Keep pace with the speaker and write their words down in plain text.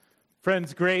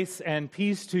Friends, grace and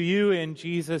peace to you in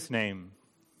Jesus' name.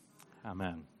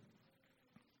 Amen.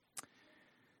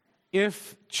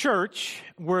 If church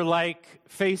were like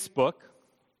Facebook,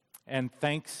 and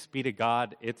thanks be to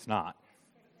God, it's not.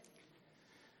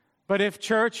 But if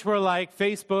church were like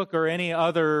Facebook or any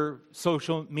other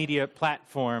social media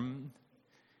platform,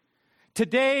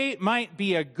 today might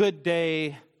be a good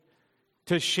day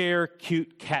to share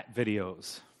cute cat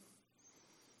videos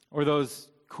or those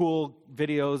cool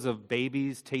videos of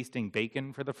babies tasting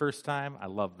bacon for the first time. I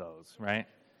love those, right?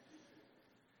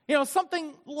 You know,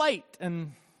 something light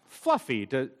and fluffy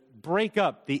to break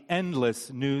up the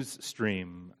endless news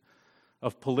stream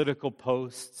of political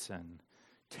posts and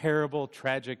terrible,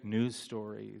 tragic news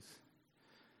stories.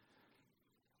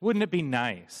 Wouldn't it be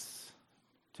nice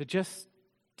to just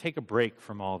take a break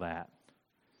from all that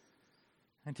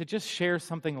and to just share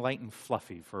something light and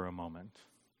fluffy for a moment?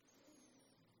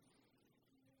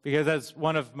 Because as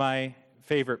one of my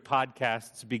favorite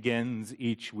podcasts begins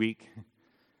each week,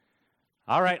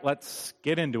 all right, let's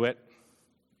get into it.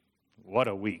 What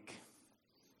a week.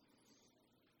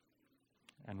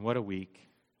 And what a week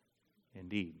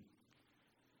indeed.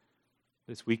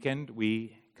 This weekend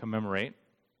we commemorate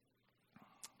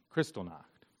Kristallnacht.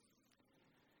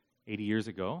 80 years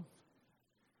ago,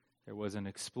 there was an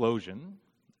explosion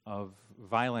of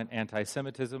violent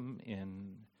anti-Semitism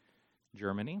in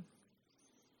Germany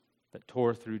that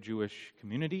tore through Jewish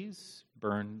communities,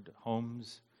 burned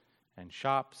homes and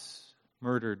shops,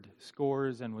 murdered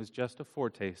scores, and was just a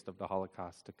foretaste of the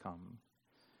Holocaust to come.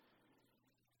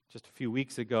 Just a few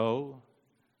weeks ago,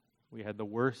 we had the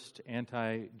worst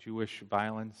anti-Jewish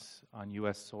violence on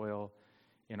U.S. soil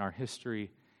in our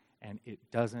history, and it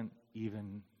doesn't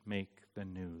even make the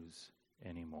news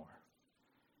anymore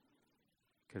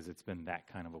because it's been that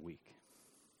kind of a week.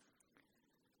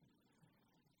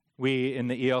 We in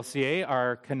the ELCA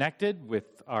are connected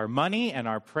with our money and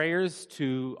our prayers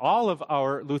to all of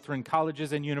our Lutheran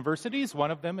colleges and universities.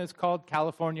 One of them is called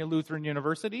California Lutheran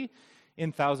University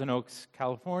in Thousand Oaks,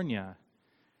 California.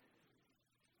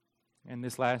 And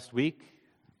this last week,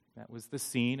 that was the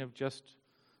scene of just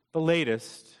the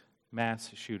latest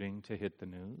mass shooting to hit the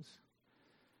news.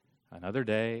 Another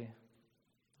day,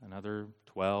 another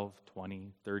 12,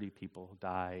 20, 30 people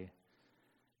die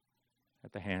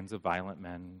at the hands of violent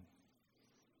men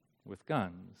with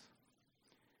guns.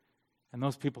 And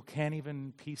those people can't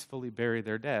even peacefully bury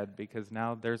their dead because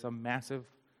now there's a massive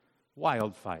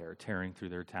wildfire tearing through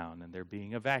their town and they're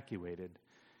being evacuated.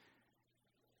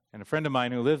 And a friend of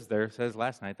mine who lives there says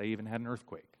last night they even had an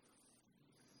earthquake.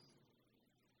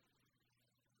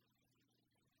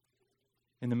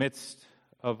 In the midst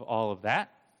of all of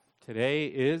that, today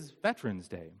is Veterans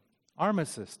Day,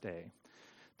 Armistice Day.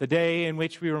 The day in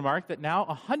which we remark that now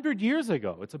 100 years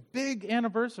ago, it's a big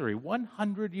anniversary,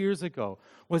 100 years ago,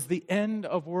 was the end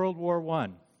of World War I.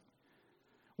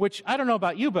 Which, I don't know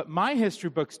about you, but my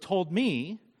history books told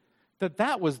me that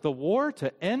that was the war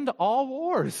to end all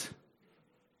wars.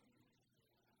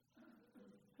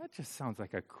 That just sounds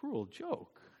like a cruel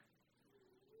joke.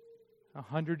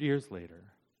 100 years later,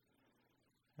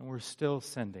 and we're still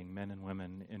sending men and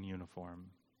women in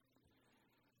uniform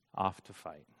off to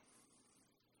fight.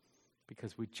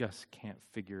 Because we just can't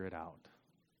figure it out.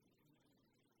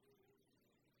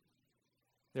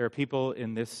 There are people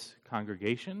in this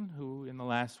congregation who in the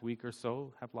last week or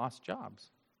so have lost jobs.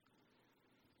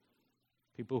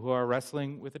 People who are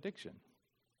wrestling with addiction.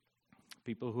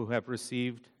 People who have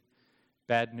received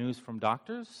bad news from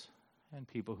doctors, and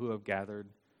people who have gathered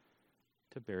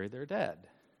to bury their dead.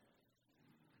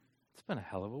 It's been a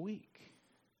hell of a week.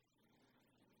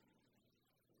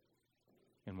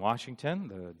 In Washington,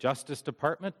 the Justice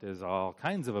Department is all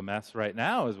kinds of a mess right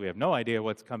now as we have no idea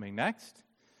what's coming next.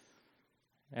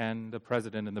 And the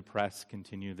president and the press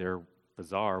continue their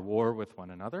bizarre war with one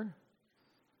another.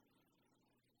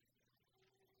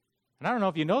 And I don't know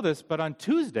if you know this, but on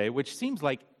Tuesday, which seems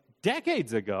like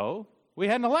decades ago, we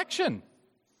had an election.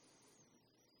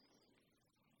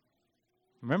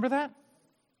 Remember that?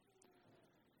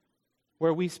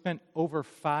 Where we spent over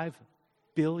 $5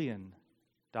 billion.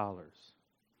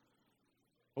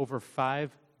 Over $5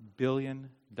 billion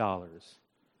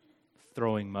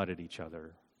throwing mud at each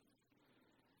other.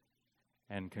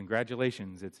 And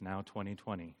congratulations, it's now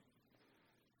 2020.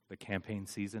 The campaign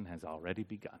season has already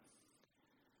begun.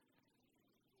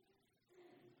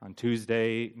 On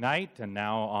Tuesday night and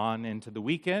now on into the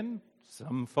weekend,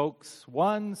 some folks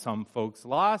won, some folks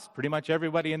lost. Pretty much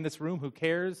everybody in this room who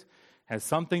cares has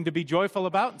something to be joyful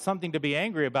about and something to be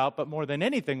angry about. But more than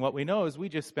anything, what we know is we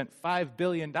just spent $5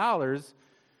 billion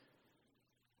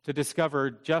to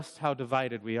discover just how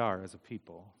divided we are as a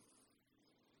people.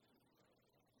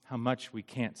 how much we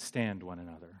can't stand one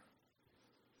another,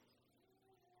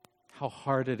 how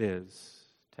hard it is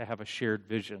to have a shared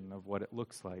vision of what it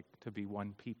looks like to be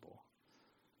one people,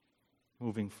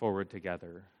 moving forward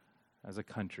together as a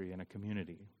country and a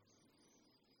community.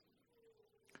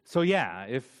 So yeah,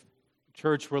 if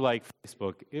church were like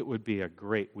Facebook, it would be a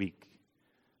great week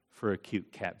for a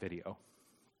cute cat video.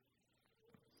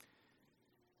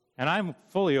 And I'm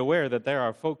fully aware that there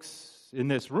are folks in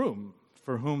this room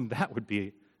for whom that would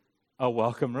be a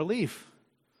welcome relief,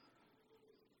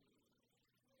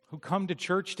 who come to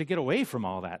church to get away from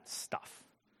all that stuff,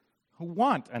 who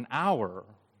want an hour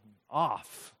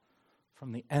off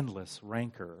from the endless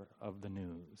rancor of the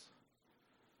news.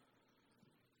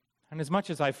 And as much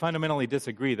as I fundamentally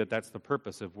disagree that that's the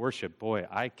purpose of worship, boy,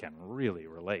 I can really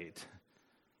relate.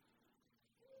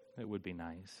 It would be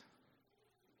nice.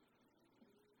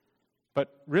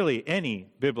 But really, any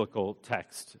biblical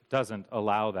text doesn't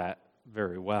allow that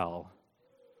very well,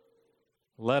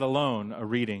 let alone a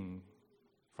reading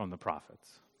from the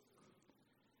prophets.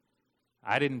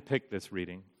 I didn't pick this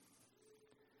reading.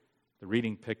 The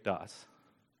reading picked us.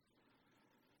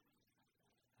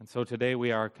 And so today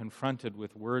we are confronted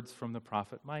with words from the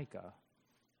prophet Micah.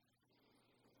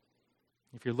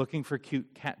 If you're looking for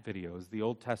cute cat videos, the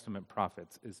Old Testament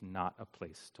prophets is not a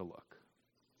place to look.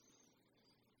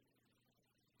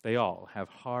 They all have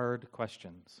hard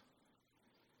questions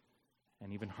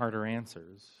and even harder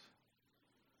answers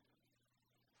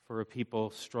for a people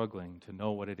struggling to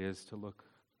know what it is to look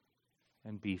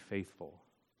and be faithful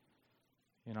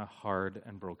in a hard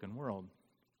and broken world.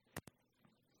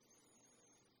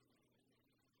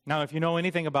 Now, if you know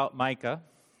anything about Micah,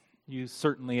 you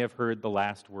certainly have heard the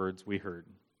last words we heard.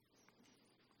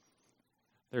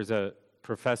 There's a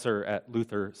professor at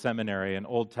Luther Seminary, an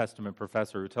Old Testament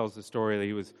professor, who tells the story that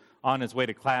he was on his way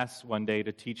to class one day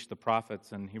to teach the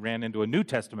prophets, and he ran into a New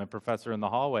Testament professor in the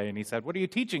hallway, and he said, "What are you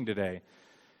teaching today?"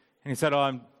 And he said, "Oh,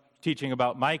 I'm teaching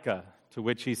about Micah," to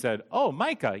which he said, "Oh,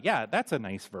 Micah, yeah, that's a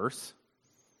nice verse."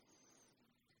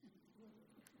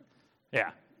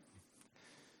 Yeah.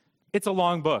 It's a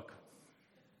long book.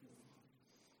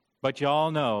 But you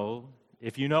all know,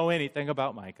 if you know anything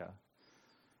about Micah,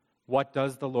 what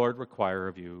does the Lord require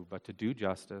of you but to do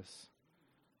justice,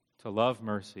 to love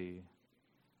mercy,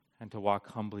 and to walk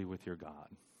humbly with your God?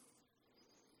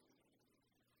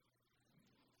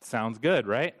 Sounds good,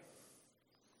 right?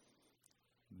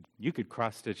 You could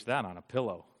cross-stitch that on a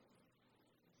pillow.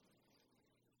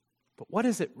 But what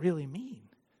does it really mean?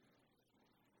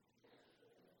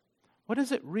 What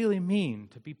does it really mean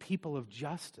to be people of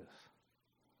justice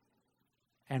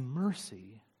and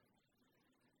mercy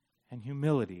and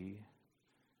humility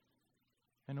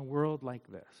in a world like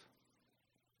this?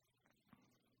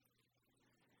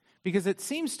 Because it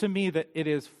seems to me that it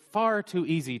is far too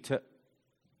easy to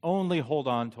only hold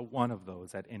on to one of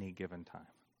those at any given time.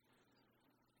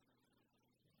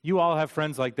 You all have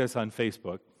friends like this on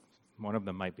Facebook. One of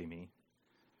them might be me,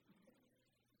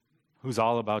 who's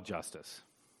all about justice.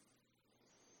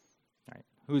 Right?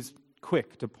 Who's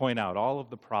quick to point out all of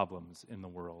the problems in the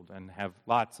world and have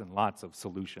lots and lots of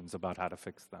solutions about how to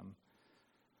fix them.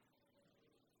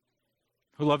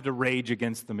 Who love to rage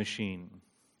against the machine.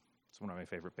 It's one of my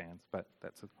favorite bands, but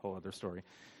that's a whole other story.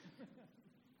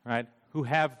 Right? Who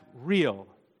have real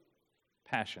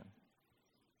passion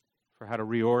for how to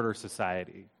reorder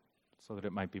society so that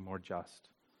it might be more just,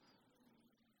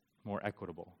 more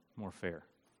equitable, more fair.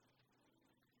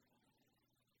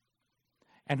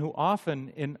 And who often,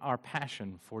 in our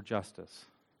passion for justice,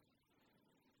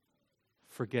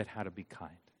 forget how to be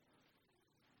kind,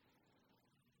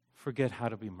 forget how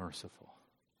to be merciful,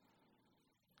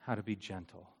 how to be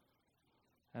gentle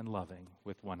and loving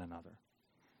with one another.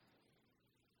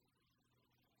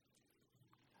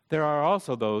 There are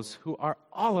also those who are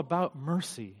all about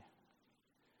mercy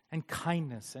and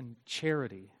kindness and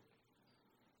charity,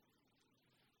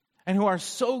 and who are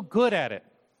so good at it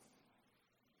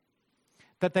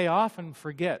that they often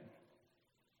forget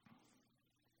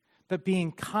that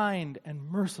being kind and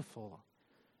merciful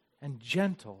and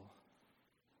gentle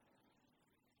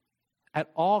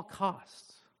at all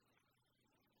costs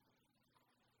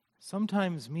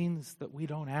sometimes means that we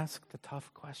don't ask the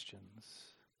tough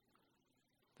questions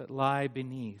that lie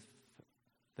beneath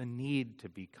the need to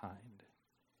be kind.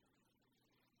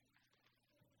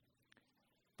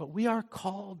 But we are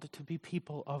called to be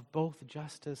people of both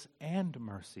justice and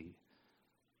mercy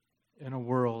in a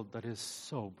world that is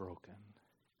so broken.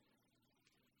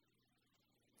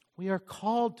 We are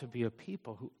called to be a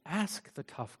people who ask the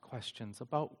tough questions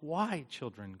about why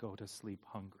children go to sleep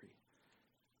hungry,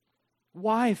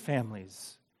 why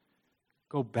families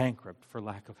go bankrupt for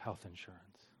lack of health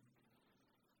insurance,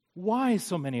 Why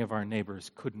so many of our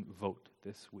neighbors couldn't vote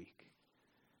this week.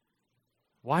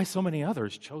 Why so many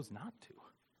others chose not to.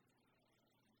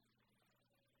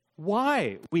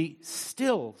 Why we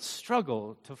still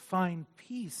struggle to find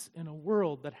peace in a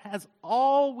world that has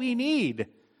all we need,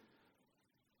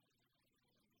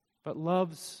 but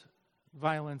loves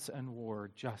violence and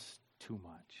war just too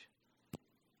much.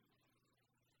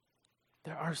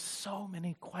 There are so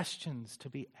many questions to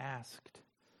be asked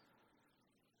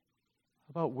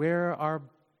about where our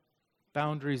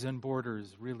boundaries and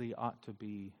borders really ought to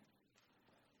be,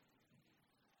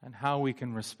 and how we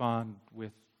can respond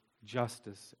with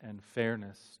justice and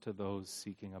fairness to those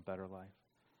seeking a better life.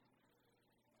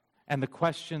 And the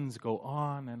questions go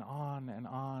on and on and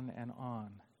on and on.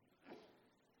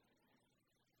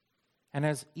 And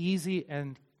as easy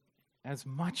and as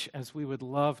much as we would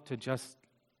love to just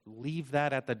leave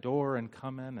that at the door and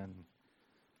come in and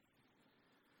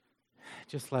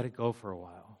just let it go for a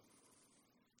while,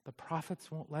 the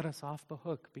prophets won't let us off the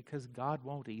hook, because God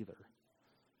won't either.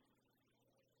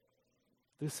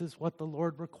 This is what the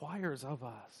Lord requires of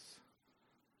us,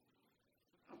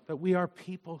 that we are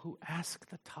people who ask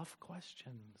the tough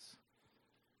questions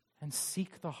and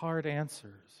seek the hard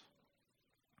answers.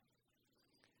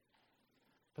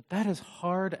 But that is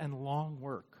hard and long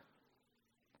work.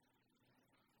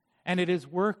 And it is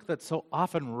work that so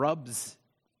often rubs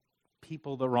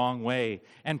people the wrong way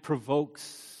and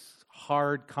provokes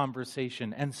hard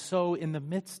conversation. And so in the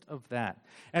midst of that,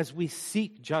 as we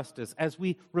seek justice, as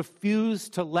we refuse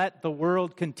to let the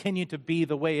world continue to be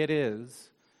the way it is,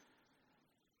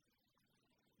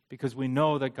 because we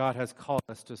know that God has called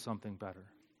us to something better.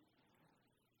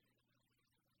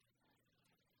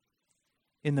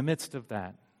 In the midst of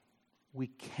that, we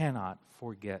cannot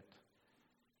forget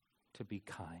to be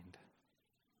kind.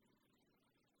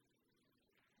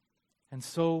 And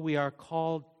so we are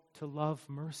called to love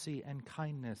mercy and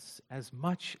kindness as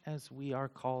much as we are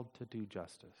called to do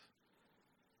justice.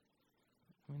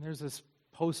 I mean, there's this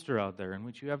poster out there in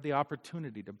which you have the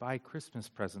opportunity to buy Christmas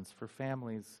presents for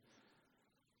families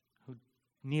who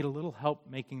need a little help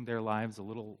making their lives a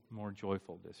little more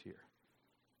joyful this year.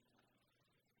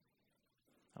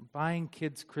 Now, buying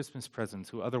kids Christmas presents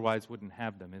who otherwise wouldn't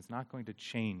have them is not going to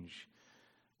change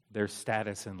their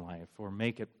status in life or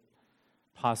make it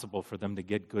possible for them to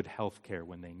get good health care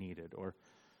when they need it, or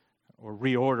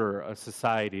reorder a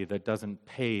society that doesn't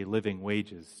pay living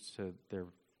wages to their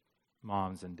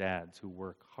moms and dads who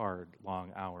work hard,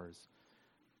 long hours,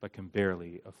 but can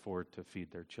barely afford to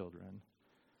feed their children.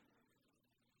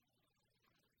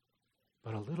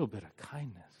 But a little bit of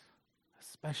kindness,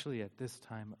 especially at this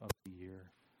time of the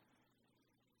year.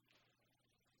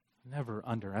 Never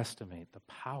underestimate the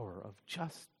power of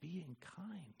just being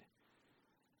kind,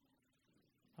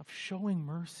 of showing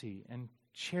mercy and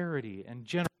charity and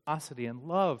generosity and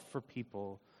love for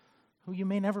people who you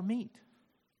may never meet,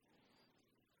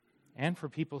 and for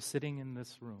people sitting in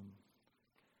this room.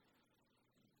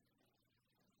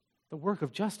 The work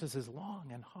of justice is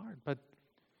long and hard, but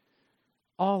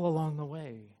all along the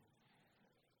way,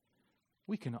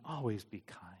 we can always be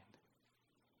kind.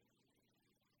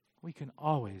 We can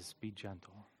always be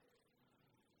gentle.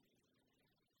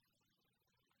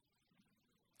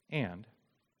 And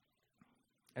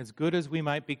as good as we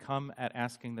might become at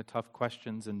asking the tough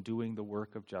questions and doing the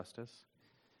work of justice,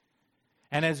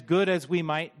 and as good as we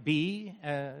might be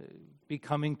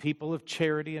becoming people of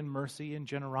charity and mercy and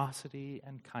generosity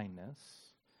and kindness,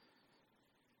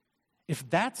 if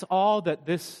that's all that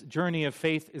this journey of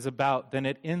faith is about, then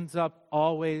it ends up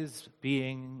always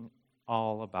being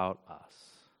all about us.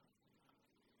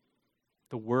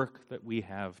 The work that we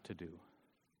have to do.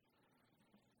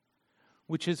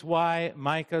 Which is why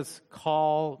Micah's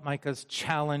call, Micah's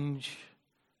challenge,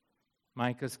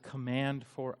 Micah's command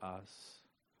for us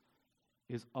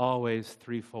is always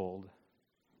threefold.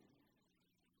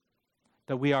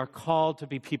 That we are called to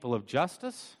be people of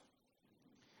justice,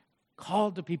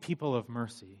 called to be people of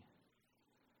mercy,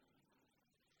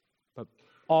 but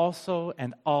also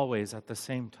and always at the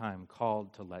same time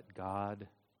called to let God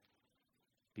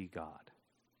be God.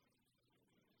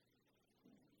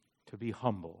 To be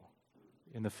humble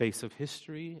in the face of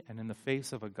history and in the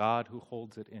face of a God who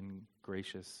holds it in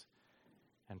gracious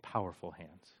and powerful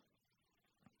hands.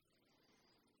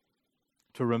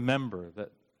 To remember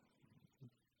that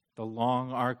the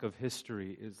long arc of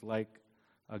history is like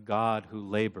a God who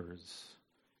labors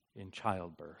in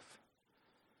childbirth,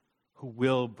 who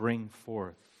will bring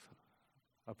forth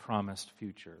a promised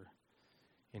future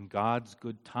in God's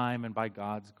good time and by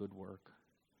God's good work.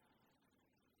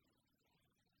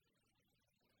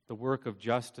 The work of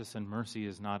justice and mercy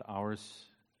is not ours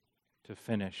to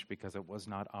finish because it was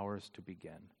not ours to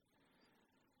begin.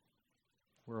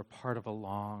 We're a part of a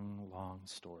long, long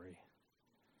story.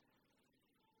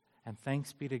 And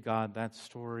thanks be to God, that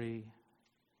story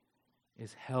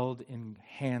is held in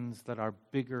hands that are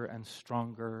bigger and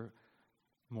stronger,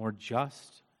 more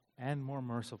just and more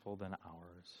merciful than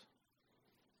ours.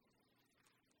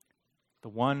 The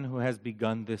one who has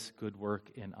begun this good work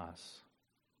in us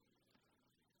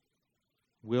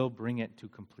will bring it to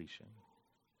completion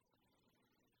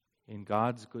in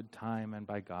God's good time and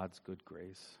by God's good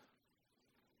grace.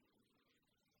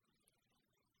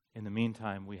 In the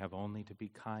meantime, we have only to be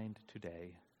kind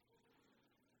today,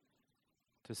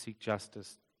 to seek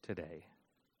justice today,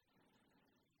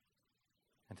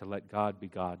 and to let God be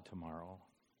God tomorrow.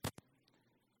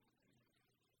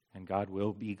 And God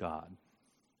will be God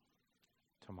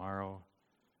tomorrow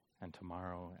and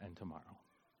tomorrow and tomorrow.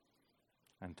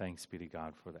 And thanks be to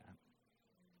God for that.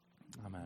 Amen.